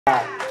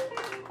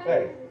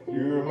Hey,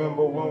 you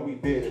remember when we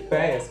did it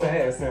fast,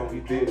 and we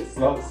did it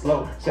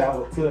slow.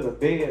 Shower to the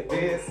bed,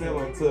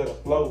 ceiling to the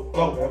flow.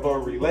 Have a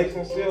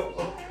relationship,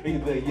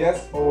 either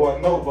yes or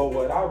no. But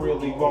what I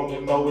really want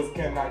to know is,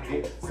 can I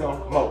get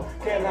some more?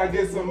 Can I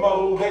get some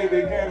more,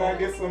 baby? Can I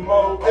get some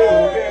more?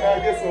 Can I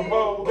get some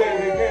more,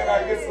 baby? Can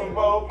I get some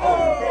more?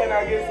 Can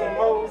I get some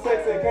more?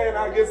 Sexy, can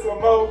I get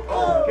some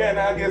more? Can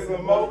I get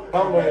some more?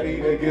 I'm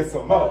ready to get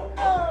some more.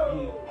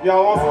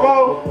 Y'all want some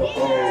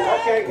more?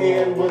 I can't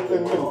end with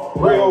the new.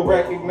 Real,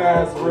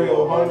 recognize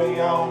real, homie, I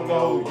don't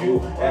know you.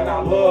 And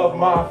I love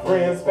my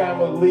friends,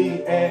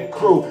 family, and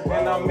crew.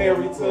 And I'm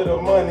married to the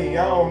money,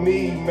 I don't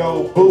need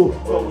no boo.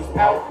 So it's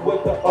out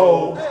with the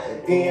old,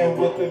 in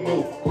with the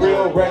new.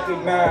 Real,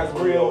 recognize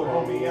real,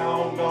 homie, I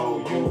don't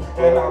know you.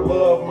 And I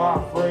love my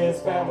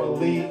friends,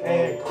 family,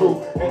 and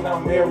crew. And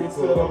I'm married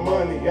to the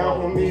money, I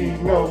don't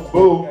need no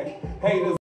boo. Haters.